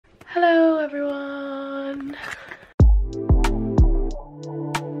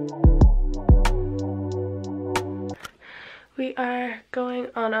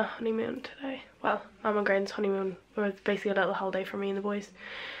on a honeymoon today. Well, Mum and Grain's honeymoon, where it's basically a little holiday for me and the boys.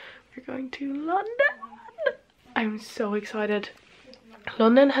 We're going to London. I'm so excited.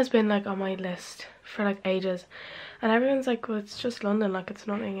 London has been like on my list for like ages, and everyone's like, well, it's just London, like it's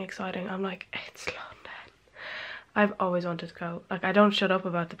nothing exciting. I'm like, it's London. I've always wanted to go. Like, I don't shut up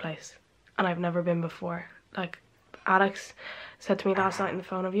about the place, and I've never been before. Like, Alex said to me last night on the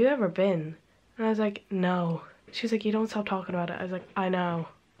phone, have you ever been? And I was like, no. She's like, you don't stop talking about it. I was like, I know.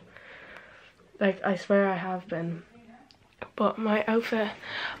 Like, I swear I have been. But my outfit,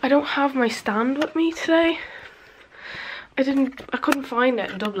 I don't have my stand with me today. I couldn't find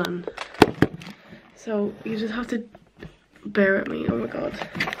it in Dublin. So you just have to bear with me. Oh my god.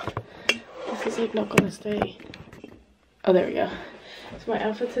 This is like not gonna stay. Oh, there we go. So my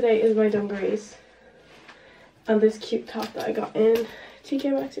outfit today is my dungarees. And this cute top that I got in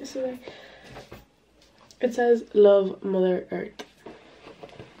TK Maxx yesterday. It says, love Mother Earth.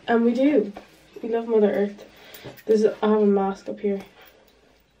 And we do. We love Mother Earth. I have a mask up here.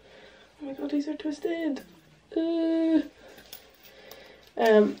 Oh my god, these are twisted.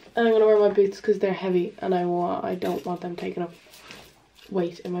 And I'm gonna wear my boots because they're heavy, and I don't want them taking up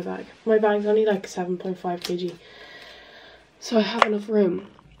weight in my bag. My bag's only like 7.5 kg, so I have enough room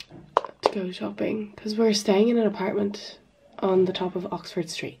to go shopping because we're staying in an apartment on the top of Oxford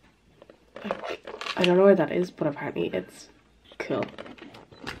Street. Like, I don't know where that is, but apparently it's cool.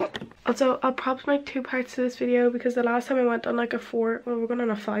 Also, I'll probably make 2 parts to this video because the last time I went on like we're going on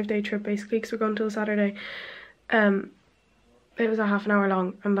a 5-day trip basically because we're going till Saturday. It was a half an hour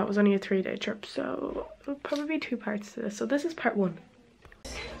long, and that was only a 3-day trip, so it'll probably be 2 parts to this. So this is part 1.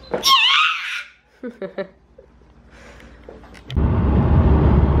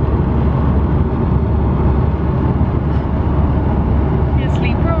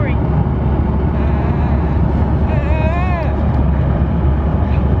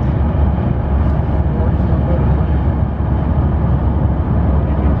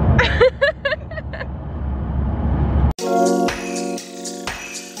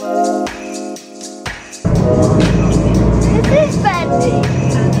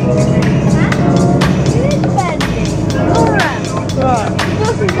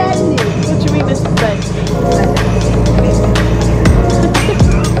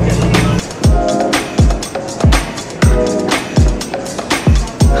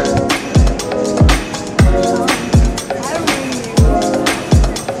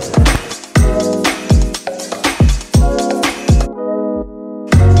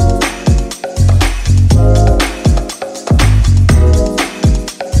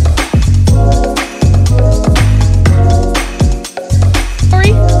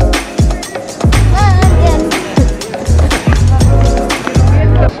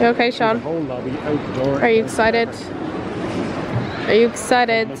 Okay, Sean. Are you excited? Are you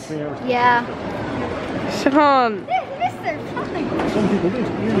excited? Yeah. Sean. Some people did.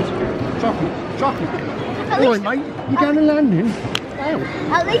 Chocolate. Oh, mate, you going to London?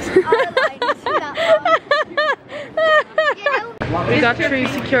 At least our line is that long. We got through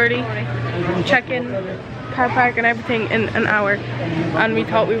security, check-in, car park and everything in an hour, and we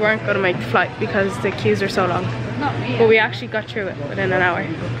thought we weren't going to make the flight because the queues are so long. But we actually got through it within an hour.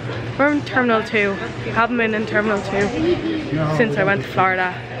 We're in Terminal 2. We haven't been in Terminal 2 since I went to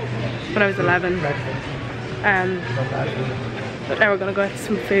Florida when I was 11. But now we're going to go get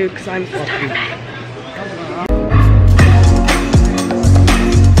some food because I'm starving.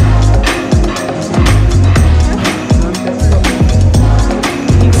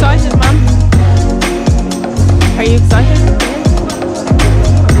 Excited, Mum? Are you excited?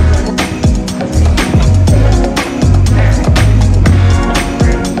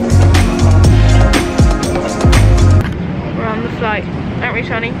 We're on the flight, aren't we,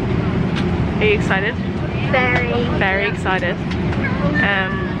 Shani? Are you excited? Very excited.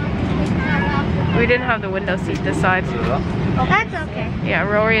 We didn't have the window seat this side. That's okay. Yeah,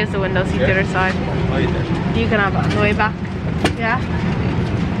 Rory is the window seat the other side. You can have it on the way back. Yeah?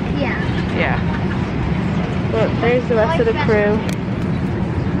 Yeah. Well, there's the rest of the crew.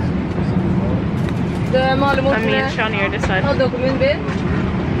 And me and Shani are this side.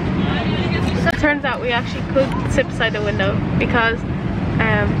 It turns out we actually could sit beside the window because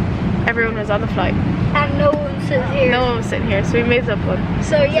everyone was on the flight. And no one sits here. No one was sitting here, so we made up one.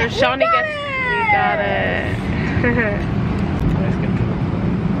 So yeah, so Shani gets. We got it.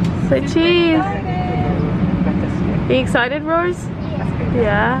 Say cheese. Are you excited, Rose?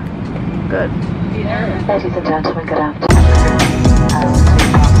 Yeah. Good. Ladies and gentlemen, good afternoon.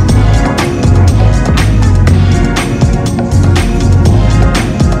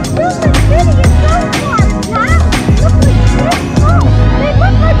 Look, it's so far. Wow. Look, it's so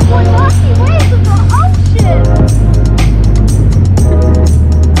far.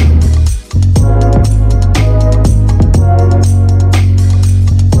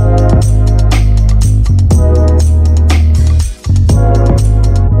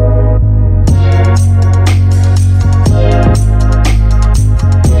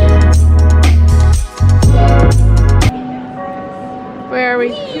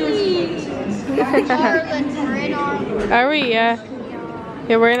 Yeah.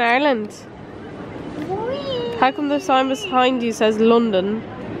 Yeah, we're in Ireland. How come the sign behind you says London?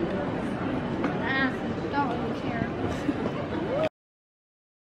 Don't really care.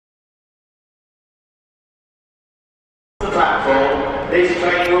 This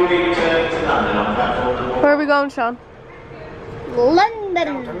train will be returned to London on platform. Where are we going, Sean?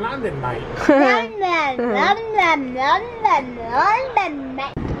 London. London, mate. London. London. London. London.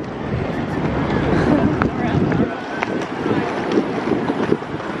 mate.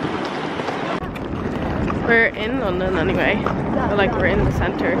 We're in London anyway. But like we're in the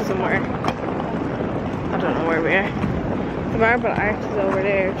centre somewhere. I don't know where we are. The Marble Arch is over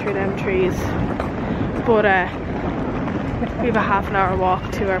there through them trees. But we have a half an hour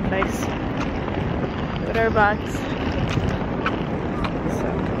walk to our place with our bags. So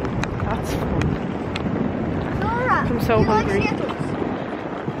that's fun. Nora, I'm so you hungry. Like Skittles?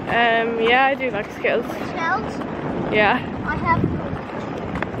 Yeah, I do like Skittles. Skittles? Yeah. I have.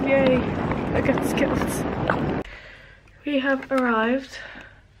 Yay. I got Skittles. We have arrived,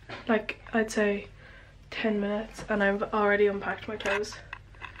 like I'd say 10 minutes, and I've already unpacked my clothes.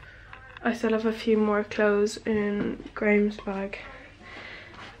 I still have a few more clothes in Graham's bag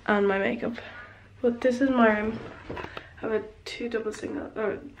and my makeup, but this is my room. I have two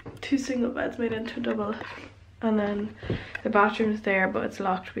single beds made into a double, and then the bathroom's there, but it's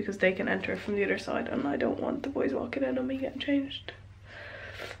locked because they can enter from the other side, and I don't want the boys walking in on me getting changed.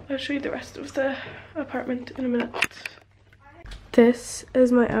 I'll show you the rest of the apartment in a minute. This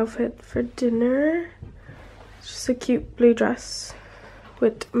is my outfit for dinner. It's just a cute blue dress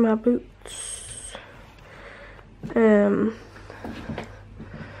with my boots.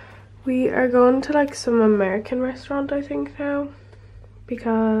 We are going to like some American restaurant, I think, now,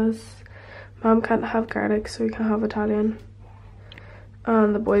 because Mom can't have garlic, so we can't have Italian,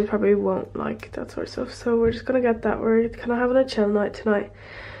 and the boys probably won't like that sort of stuff, so we're just gonna get that. We're kind of having a chill night tonight.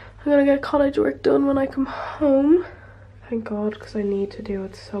 I'm gonna get college work done when I come home, thank God, because I need to do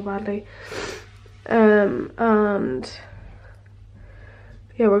it so badly. And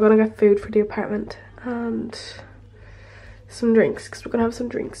yeah, we're gonna get food for the apartment and some drinks, because we're gonna have some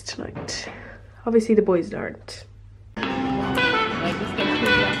drinks tonight. Obviously the boys aren't.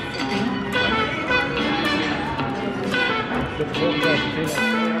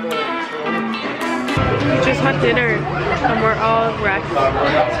 We just had dinner and we're all wrecked.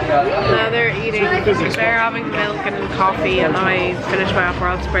 Now they're eating. They're having milk and coffee, and I finished my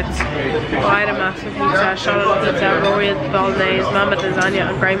Aperol spritz. I had a massive pizza, Sean had a pizza, Rory had bolognese, Mum had lasagna,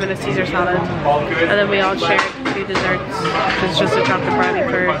 and Graham had a Caesar salad. And then we all shared 2 desserts. It's just a chocolate brownie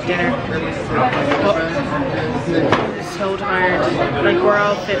for dinner. But I'm so tired. Like, we're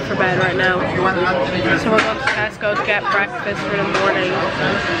all fit for bed right now. So we're going to Tesco to get breakfast for the morning.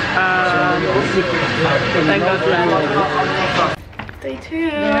 Then go to bed. Day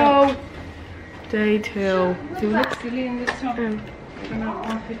 2. Day 2. Do you look silly in this top? No,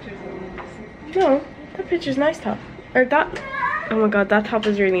 that picture's nice top. Or that. Oh my god, that top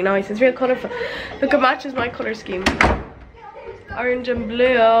is really nice. It's real colourful. Look, it matches my colour scheme. Orange and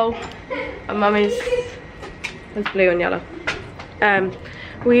blue. And Mummy's is blue and yellow.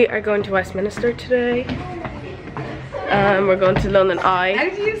 We are going to Westminster today. We're going to London Eye. How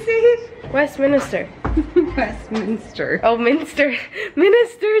do you say it? Westminster. Westminster. Oh, Minster.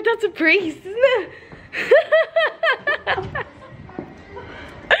 Minister, that's a priest, isn't it?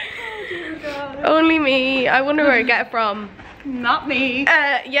 Only me. I wonder where I get it from. Not me.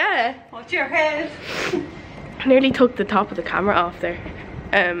 Yeah. Watch your head. I nearly took the top of the camera off there.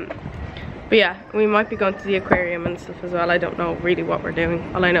 But yeah, we might be going to the aquarium and stuff as well. I don't know really what we're doing.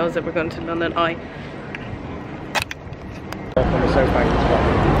 All I know is that we're going to London Eye.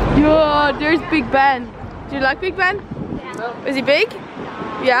 Yo, there's Big Ben. Do you like Big Ben? Yeah. Is he big?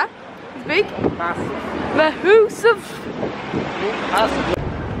 Yeah? He's big? Massive. Massive.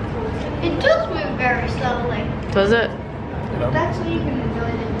 It does move very slowly. Does it? That's so you can enjoy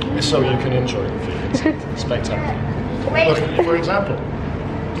it. So you can enjoy the view. It's spectacular. Wait. Look, for example.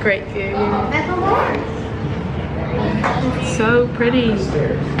 Great view. Metal Mars. So pretty.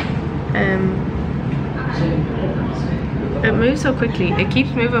 It moves so quickly. It keeps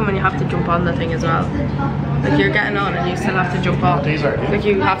moving when you have to jump on the thing as well. Like, you're getting on and you still have to jump on. These are. Like,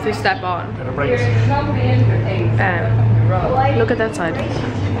 you have to step on. And it brings. Look at that side.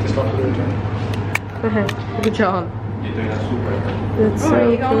 It's not good. Look at John. It's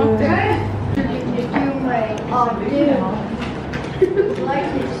so cool.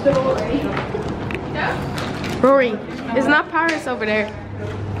 Rory, isn't that Paris over there?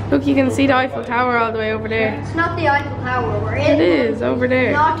 Look, you can see the Eiffel Tower all the way over there. It's not the Eiffel Tower. We're in. It is, over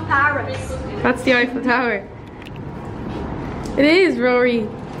there. Not Paris. That's the Eiffel Tower. It is, Rory.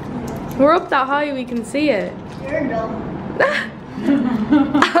 We're up that high, we can see it. You're dumb.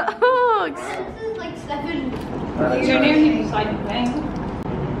 Oh, This is like 7. You're nearly beside the thing.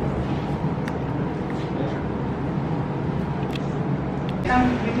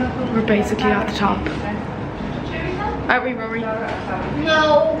 we're basically at the top. Aren't we, Rory?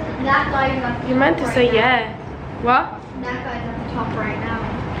 No, that guy's at the You meant to say yeah. What? That guy's at the top right now.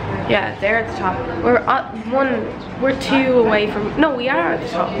 Yeah, they're at the top. We're 2 away from, no, we are at the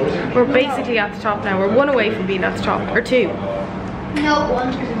top. We're basically at the top now. We're 1 away from being at the top, or 2. No,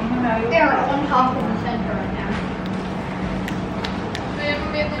 1. They're on top of the center right now.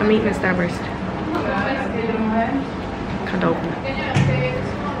 I'm eating a Starburst. Can't open it.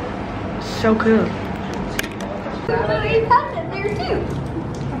 So cool. You found it there too.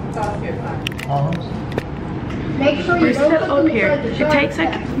 Make sure you We're don't still put up them here. inside the It shark takes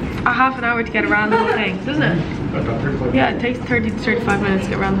like tank. a half an hour to get around the whole thing, doesn't it? Yeah, it takes 30 to 35 minutes to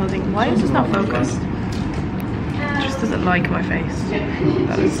get around the whole thing. Why is this not focused? It just doesn't like my face.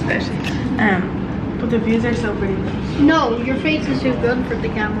 That is it. But the views are so pretty. No, your face is too good for the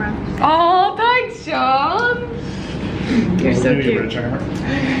camera. Oh, thanks, Sean. You're so cute.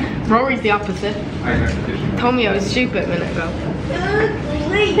 Rory's the opposite. Told me I was stupid a minute ago.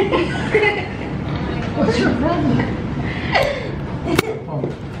 What's your problem?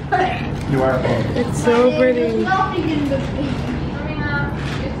 You are fun. It's so pretty. Nothing in the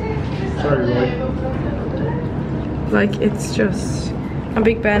Sorry, Roy. Like, it's just... And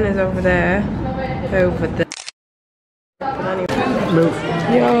Big Ben is over there. Over there. Move.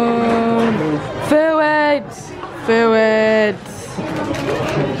 Yo! Forward! Forward!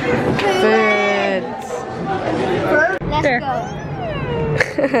 Forward! Let's There. go.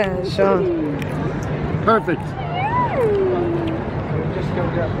 Sean. Perfect.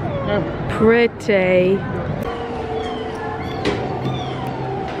 Pretty.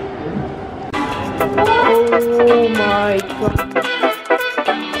 Oh my god.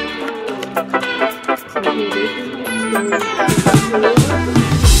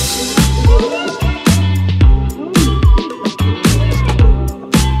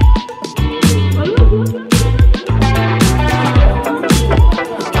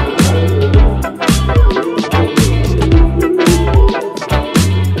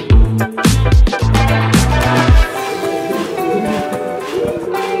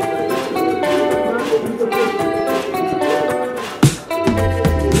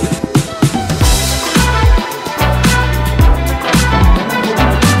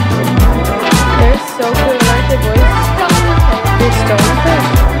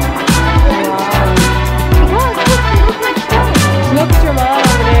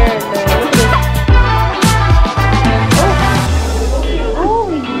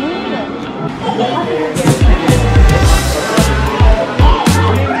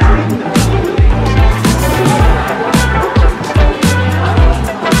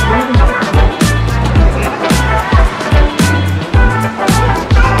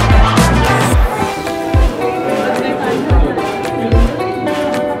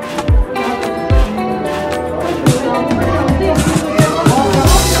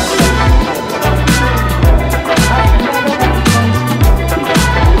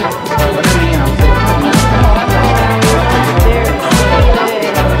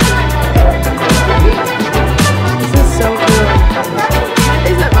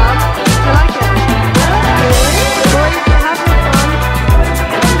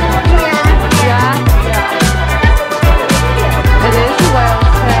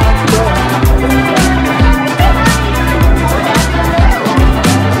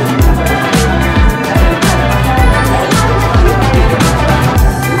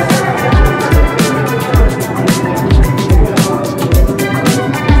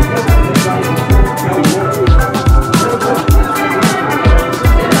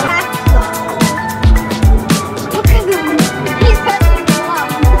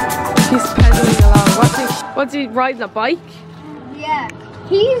 What's he riding a bike? Yeah.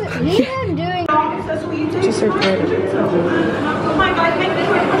 He's been doing. That's what you do. Just recording. Oh my God, make me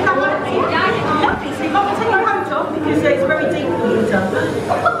quick. Lovely. So you got to take your coat off because it's very deep water.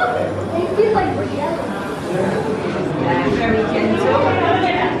 They feel like we're yellow. Yeah, very gentle.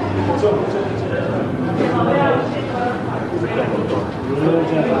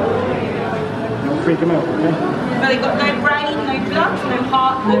 Don't freak him out, okay? Well, they've got no brain, no blood, no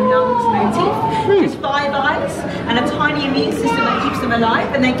heart, no lungs, no teeth. Just 5 eyes and a tiny immune system that keeps them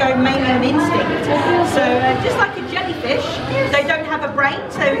alive, and they go mainly on instinct. So just like a jellyfish, fish. They don't have a brain,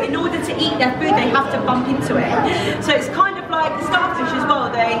 so in order to eat their food, they have to bump into it. So it's kind of like the starfish as well.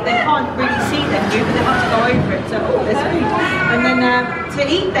 They can't really see their food, but they have to go over it. So, oh, there's food. And then to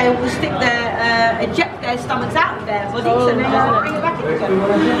eat, they will stick eject their stomachs out of their body, so then bring it back in again.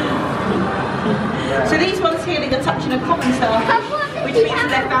 So these ones here, you're touching a common starfish, which means that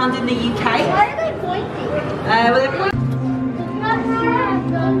they're found in the UK. Why are they pointing? Well, they're pointing.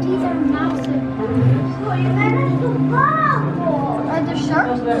 These are massive. Are the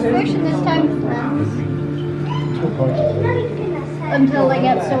sharks fishing this time, friends? Until they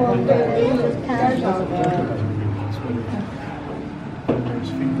get so old, they just catch.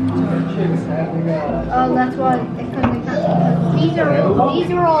 Oh, that's why they couldn't catch. These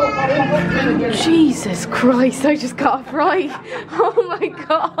are all. Jesus Christ! I just got a fright. Oh my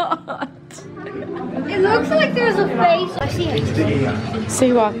god! It looks like there's a face. I see it.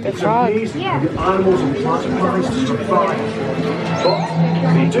 See what? The frog. Yeah. Animals and plants and plants to survive. But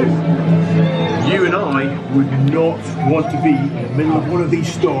they do. You and I would not want to be in the middle of one of these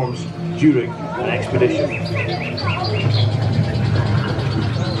storms during an expedition.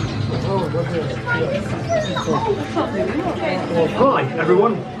 Hi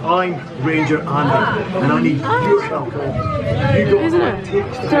everyone, I'm Ranger Andy, and I need your help. Isn't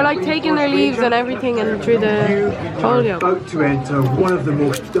it? They're like taking their leaves and everything and through the polio. About to enter one of the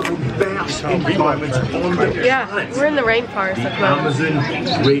most diverse environments on the planet. Yeah, we're in the rainforest at the moment. Amazon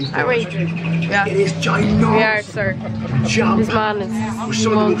rainforest. Yeah. It is ginormous. We are, sir. This man is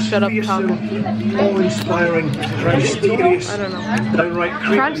won't shut up talking. Awe-inspiring, mysterious, I don't know. downright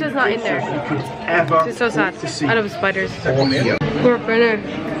creepy. Frances not in there. You could ever She's so sad. hope to see. I love spiders. Poor Brenner.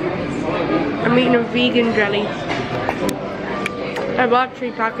 I'm eating a vegan jelly. I bought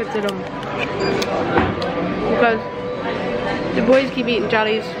 3 packets of them because the boys keep eating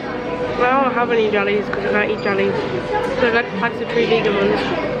jellies. I don't have any jellies because I can't eat jellies. So I got packs of 3 vegan ones.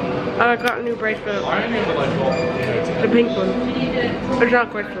 And I got a new bracelet. The pink one. It's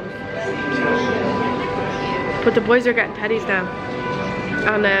not quite fun. But the boys are getting teddies now.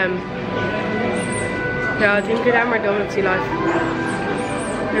 And yeah, I think them are donut life.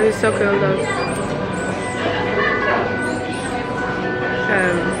 It was so cool though.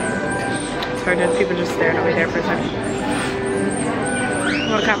 Sorry, did people just stared at me there for a second.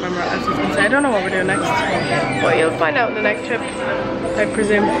 Well, I can't remember what else I was going to say. I don't know what we're doing next. But you'll find out in the next trip, I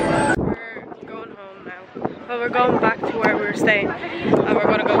presume. We're going home now. Well, we're going back to where we were staying. And we're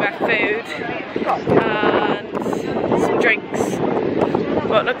going to go get food and some drinks.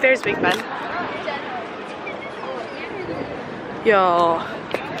 But look, there's Big Ben. Yo.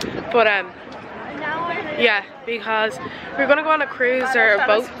 But yeah, because we're gonna go on a cruise or a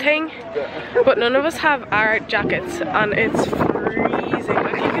boat thing, but none of us have our jackets and it's freezing.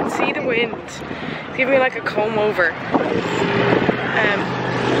 Like you can see the wind. It's giving me like a comb over.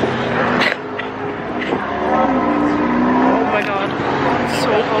 Oh my god, it's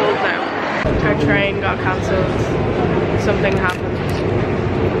so cold now. Our train got cancelled. Something happened.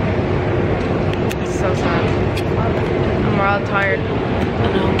 It's so sad. And we're all tired and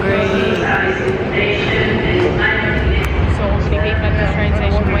hungry. So many people at the train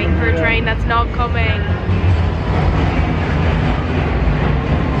station waiting for a train that's not coming.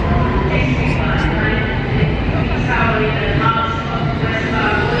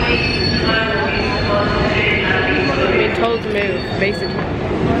 We've been told to move, basically.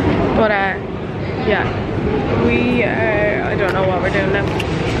 But yeah, we I don't know what we're doing now.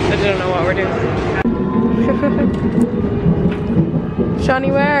 I don't know what we're doing.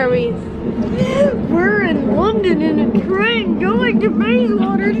 Shawnee, where are we? We're in London in a train going to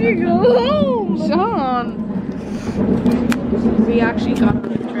Bayswater to go home. Sean! We actually got on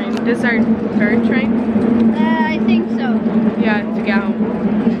the train. This is our 3rd train? I think so. Yeah, to get home.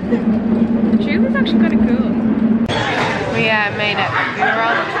 The tube was actually kind of cool. We made it. We were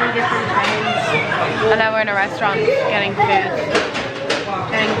on 3 different trains and now we're in a restaurant getting food,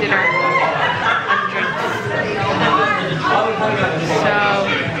 getting dinner and drinks. So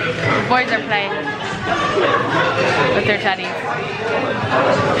the boys are playing with their teddies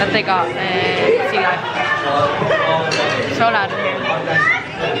that they got Sea Life. So loud in here.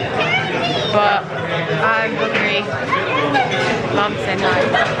 But I'm hungry. Mom said hi.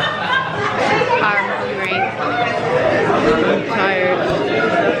 I'm hungry. I'm tired.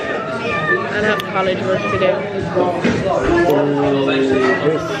 I have college work to do.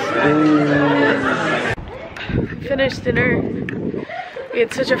 Finished dinner. We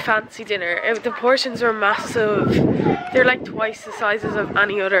had such a fancy dinner. The portions were massive. They're like twice the sizes of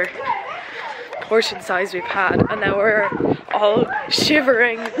any other portion size we've had, and now we're all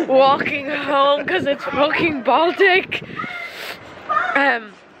shivering walking home because it's fucking Baltic.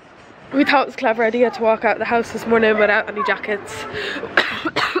 We thought it was a clever idea to walk out of the house this morning without any jackets.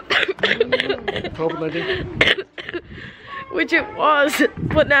 Which it was,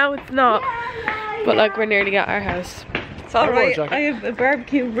 but now it's not. But like, we're nearly at our house. It's alright, I have a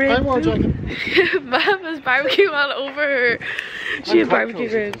barbecue rib. I want a jacket. Mum has barbecue all over her. She had barbecue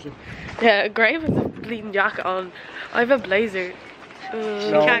ribs. Yeah, Graham has a bleeding jacket on. I have a blazer.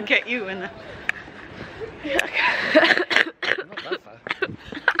 She can't get you in it.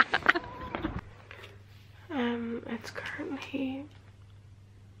 It's currently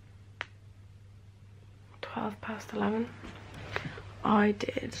 11:12. I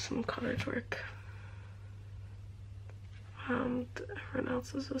did some college work and everyone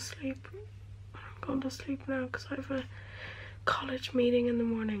else is asleep. I'm going to sleep now because I have a college meeting in the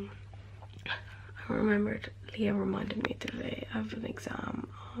morning. I remembered, Leah reminded me today I have an exam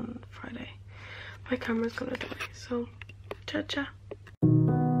on Friday. My camera's gonna die, so cha-cha.